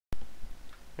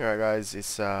Alright guys,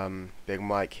 it's Big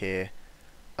Mike here.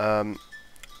 I'm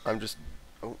just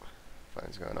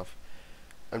phone's going off.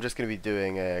 I'm just gonna be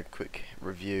doing a quick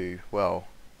review, well,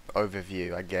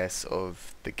 overview I guess,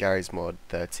 of the Garry's Mod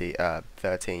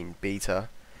 13 beta.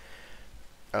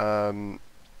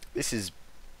 This is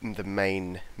the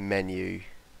main menu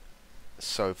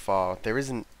so far. There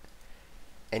isn't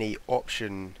any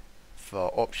option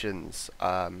for options,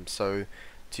 so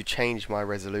to change my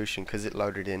resolution, because it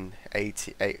loaded in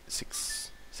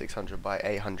 600 by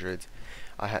 800,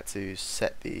 I had to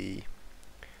set the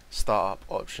startup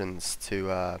options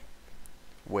to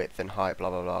width and height, blah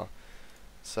blah blah.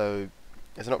 So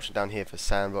there's an option down here for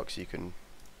sandbox. I'm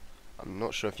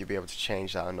not sure if you'll be able to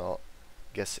change that or not.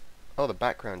 Guess, oh, the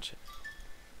background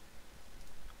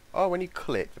oh, when you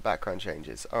click, the background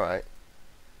changes. Alright,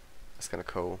 that's kinda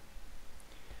cool.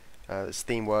 The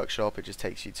Steam Workshop, it just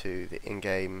takes you to the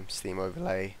in-game Steam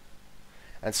overlay.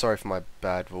 And sorry for my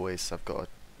bad voice, I've got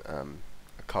a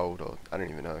cold, or I don't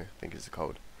even know, I think it's a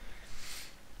cold.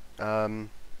 The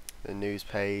news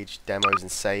page, demos and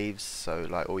saves, so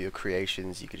like all your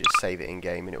creations, you could just save it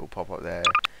in-game and it will pop up there.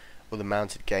 All the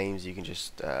mounted games, you can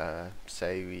just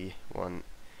say we want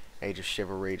Age of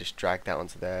Chivalry, just drag that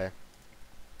onto there,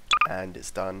 and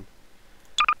it's done.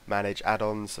 Manage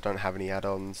add-ons, I don't have any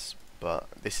add-ons, but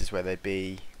this is where they'd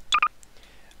be.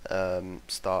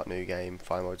 Start new game,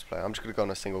 find multiplayer. I'm just going to go on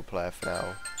a single player for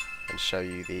now and show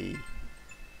you the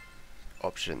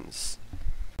options.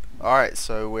 Alright,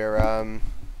 so we're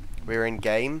in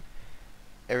game.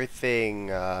 Everything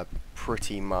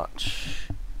pretty much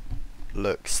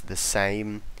looks the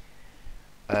same.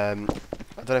 I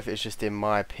don't know if it's just in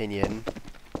my opinion,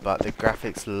 but the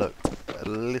graphics looked a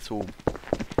little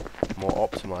more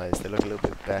optimized. They look a little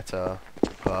bit better,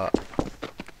 but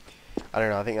I don't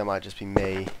know, I think that might just be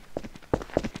me.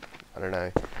 I don't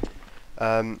know.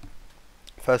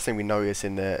 First thing we notice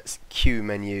in the queue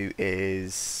menu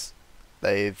is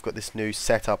they've got this new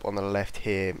setup on the left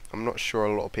here. I'm not sure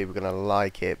a lot of people are going to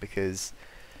like it, because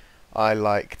I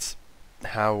liked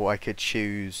how I could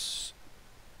choose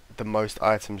the most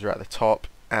items are at the top,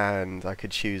 and I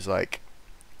could choose like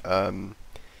order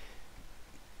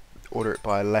it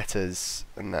by letters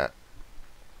and that.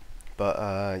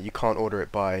 But you can't order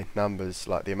it by numbers,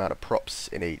 like the amount of props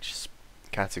in each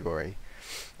category.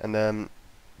 And then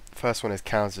first one is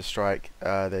Counter-Strike.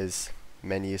 There's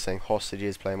menu saying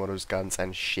hostages, player models, guns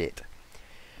and shit.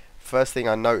 First thing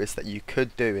I noticed that you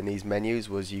could do in these menus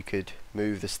was you could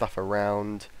move the stuff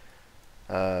around.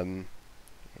 It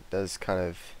does kind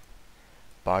of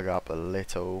bug up a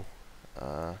little,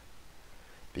 but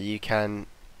you can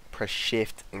press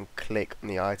shift and click on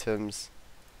the items.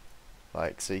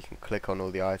 Like, so you can click on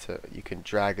all the items, you can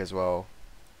drag as well.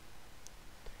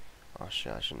 Oh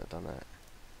shit, I shouldn't have done that.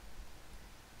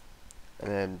 And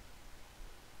then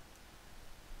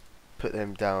put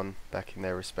them down back in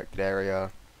their respected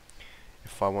area.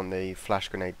 If I want the flash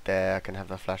grenade there, I can have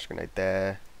the flash grenade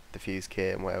there, defuse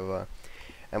kit and whatever.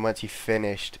 And once you've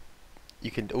finished,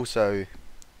 you can also,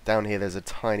 down here there's a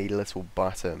tiny little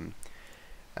button.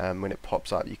 When it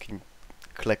pops up, you can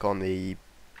click on the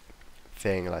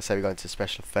thing, like say we go into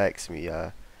special effects and we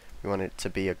want it to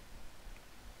be a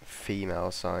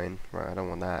female sign. Right, I don't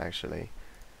want that actually.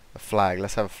 A flag,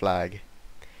 let's have a flag.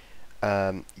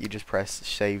 You just press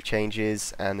save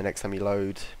changes, and the next time you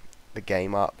load the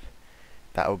game up,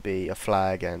 that will be a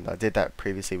flag. And I did that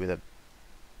previously with a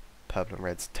purple and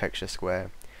red texture square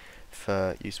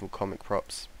for useful comic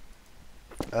props.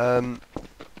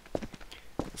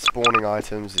 Spawning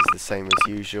items is the same as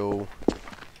usual,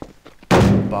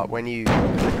 but when you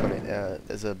click on it,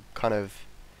 there's a kind of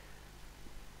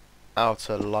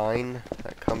outer line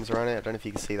that comes around it. I don't know if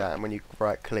you can see that, and when you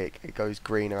right click, it goes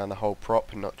green around the whole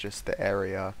prop and not just the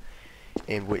area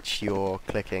in which you're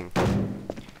clicking.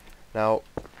 Now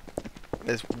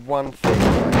there's one thing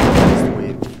I noticed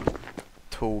with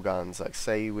tool guns, like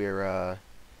say we're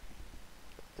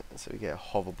so we get a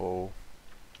hover ball,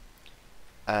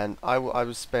 and I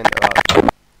was spent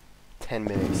about 10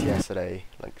 minutes yesterday,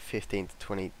 like 15 to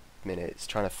 20 minutes,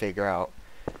 trying to figure out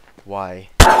why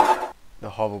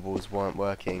the hoverballs weren't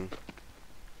working.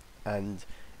 And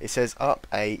it says up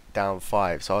 8, down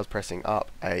 5, so I was pressing up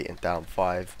 8 and down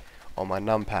 5 on my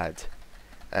numpad,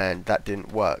 and that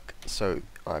didn't work. So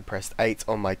I pressed 8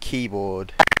 on my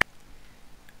keyboard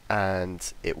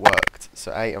and it worked.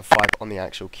 So 8 and 5 on the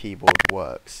actual keyboard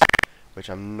works, which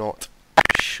I'm not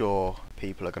sure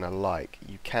people are gonna like.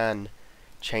 You can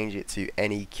change it to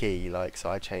any key, like,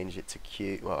 so I changed it to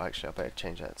Q. Well, actually I better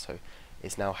change that, so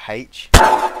it's now H.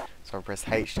 So I press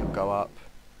H to go up,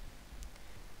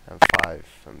 and 5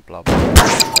 and blah blah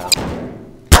blah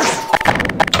down.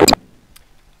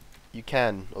 You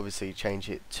can obviously change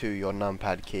it to your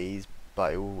numpad keys,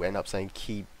 but it will end up saying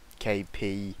key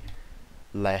KP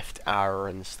left arrow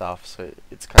and stuff, so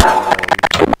it's kind of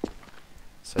annoying.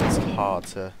 So it's hard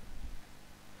to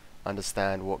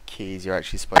understand what keys you're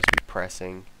actually supposed to be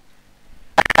pressing,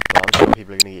 but I'm sure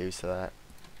people are going to get used to that.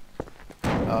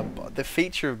 But the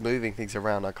feature of moving things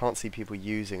around, I can't see people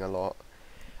using a lot.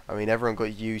 I mean, everyone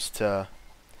got used to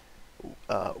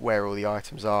where all the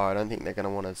items are. I don't think they're going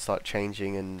to want to start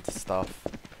changing and stuff,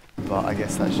 but I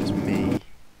guess that's just me.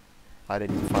 I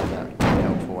didn't find that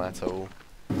helpful at all.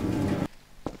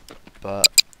 But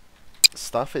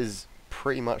stuff is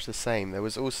pretty much the same. There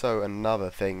was also another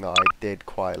thing that I did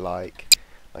quite like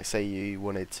say you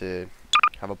wanted to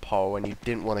have a pole and you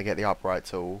didn't want to get the upright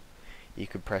tool, you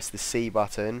could press the C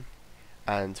button,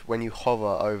 and when you hover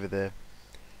over the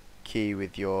key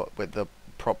with the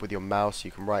prop with your mouse,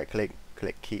 you can right click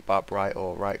keep upright,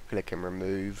 or right click and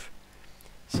remove.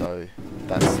 So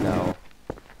that's now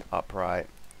upright.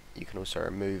 You can also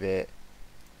remove it.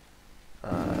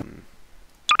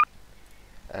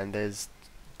 And there's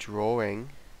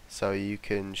drawing, so you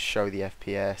can show the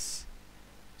FPS.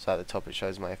 So at the top it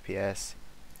shows my FPS.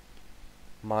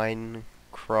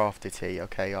 Minecraftity.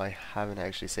 Okay, I haven't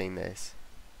actually seen this.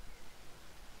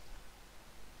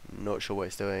 Not sure what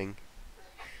it's doing.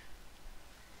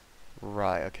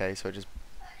 Right, okay, so it just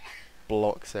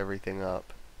blocks everything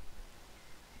up.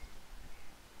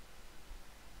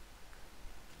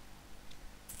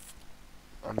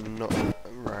 I'm not...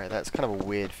 Right, that's kind of a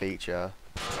weird feature.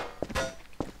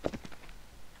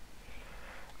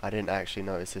 I didn't actually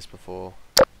notice this before.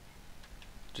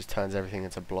 Just turns everything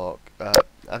into block.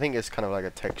 I think it's kind of like a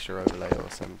texture overlay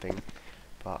or something,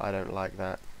 but I don't like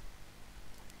that.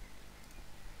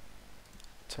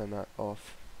 Turn that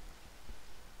off.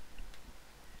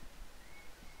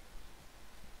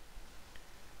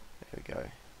 There we go.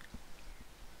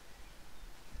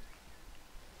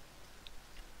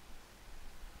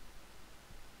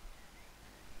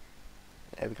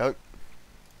 There we go.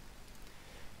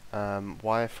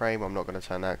 Wireframe, I'm not going to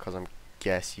turn that because I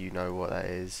guess you know what that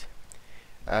is.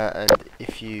 And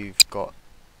if you've got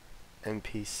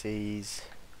NPCs,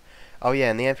 oh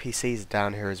yeah, and the NPCs are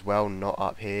down here as well, not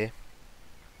up here.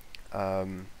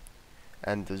 And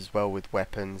as well with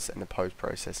weapons and the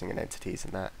post-processing and entities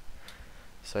and that.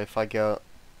 So if I go,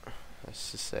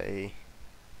 let's just say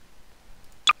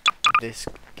this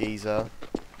geezer,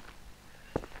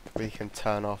 we can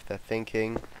turn off their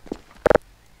thinking.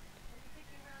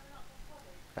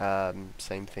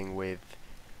 Same thing with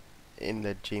in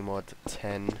the GMod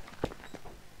 10,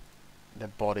 the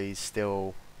body's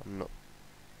still, I'm not,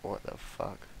 what the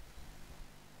fuck,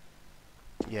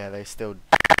 yeah, they still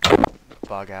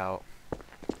bug out.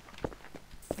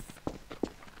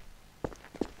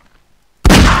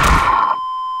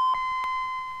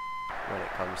 When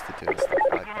it comes to doing stuff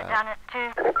like that.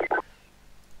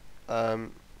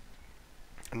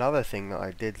 Another thing that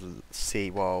I did see,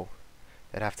 well,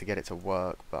 they'd have to get it to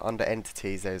work, but under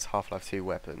entities there's Half-Life 2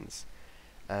 weapons.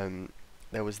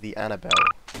 There was the Annabelle.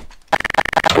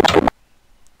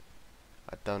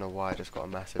 I don't know why I just got a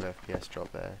massive FPS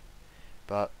drop there,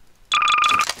 but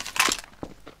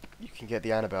you can get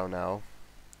the Annabelle now,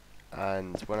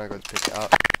 and when I go to pick it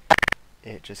up,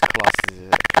 it just clusters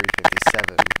it at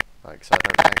 357, like, so I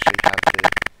don't actually have the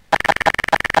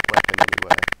weapon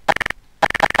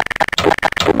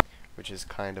anywhere, which is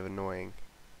kind of annoying.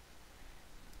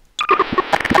 Get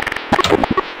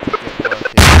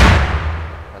working.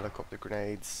 Helicopter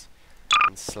grenades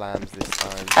and slams this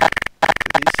time. Did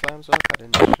these slams work? I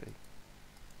didn't actually.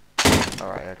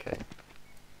 Alright, okay.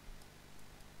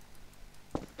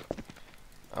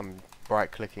 I'm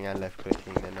right clicking and left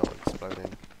clicking, they're not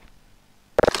exploding.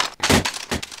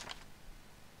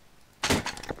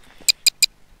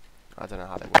 I don't know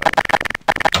how they work.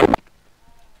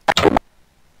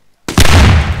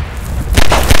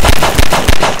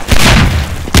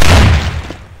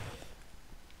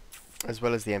 As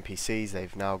well as the NPCs,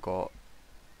 they've now got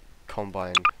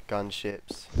combine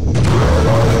gunships.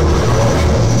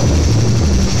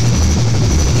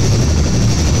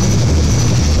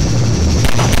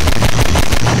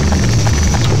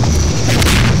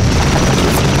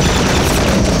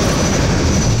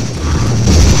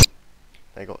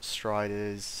 They got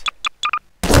striders.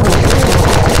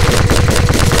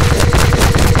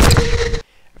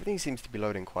 Everything seems to be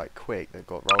loading quite quick. They've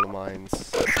got roller mines,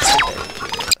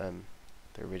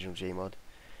 the original GMod,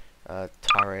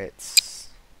 turrets,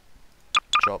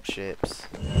 dropships,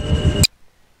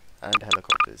 and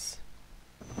helicopters.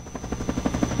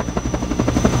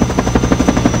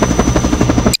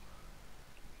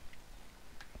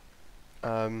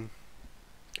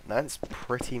 that's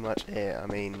pretty much it. I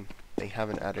mean, they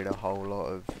haven't added a whole lot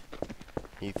of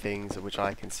new things which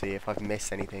I can see. If I've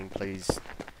missed anything, please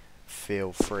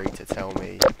feel free to tell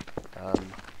me.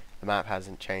 The map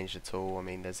hasn't changed at all. I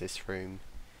mean, there's this room.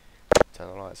 Turn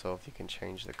the lights off. You can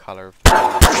change the colour of the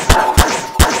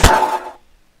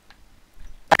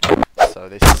room. So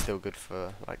this is still good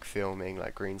for like filming,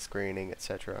 like green screening,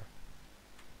 etc.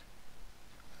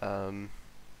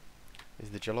 Is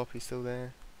the jalopy still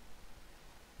there?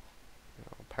 No,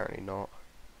 apparently not.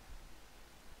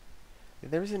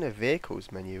 There isn't a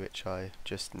vehicles menu, which I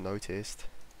just noticed.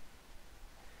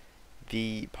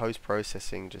 The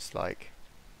post-processing, just like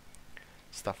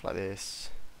stuff like this,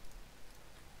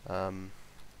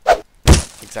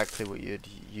 exactly what you'd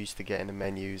used to get in the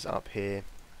menus up here,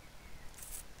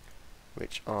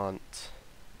 which aren't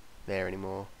there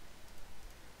anymore.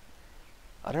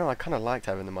 I don't know, I kind of liked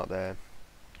having them up there.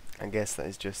 I guess that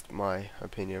is just my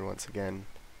opinion once again.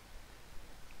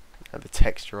 The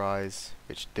texturize,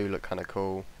 which do look kind of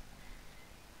cool.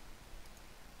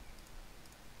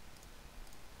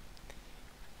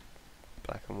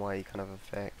 Black and white kind of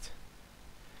effect.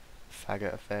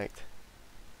 Faggot effect.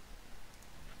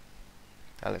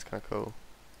 That looks kind of cool.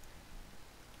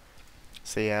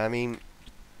 So yeah, I mean,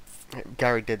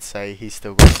 Garry did say he's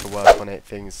still going to work on it.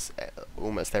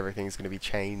 Almost everything's going to be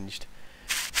changed.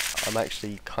 I'm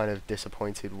actually kind of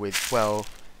disappointed with, well,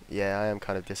 yeah, I am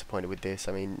kind of disappointed with this.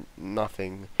 I mean,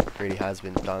 nothing really has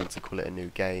been done to call it a new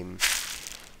game.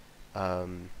 I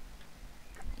mean,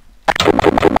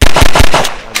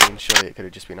 surely it could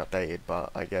have just been updated, but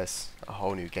I guess a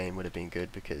whole new game would have been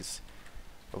good because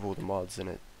of all the mods in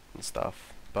it and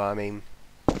stuff. But I mean,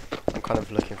 I'm kind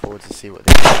of looking forward to see what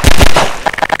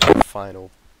the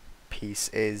final piece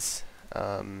is.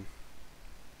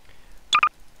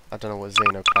 I don't know what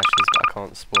Xeno Clash is, but I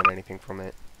can't spawn anything from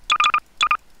it.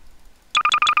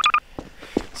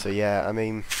 So yeah, I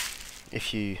mean,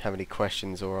 if you have any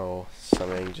questions or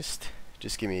something, just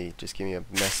give me a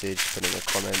message, put in the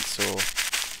comments or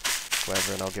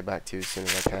whatever, and I'll get back to you as soon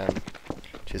as I can.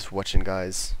 Just watching,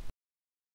 guys.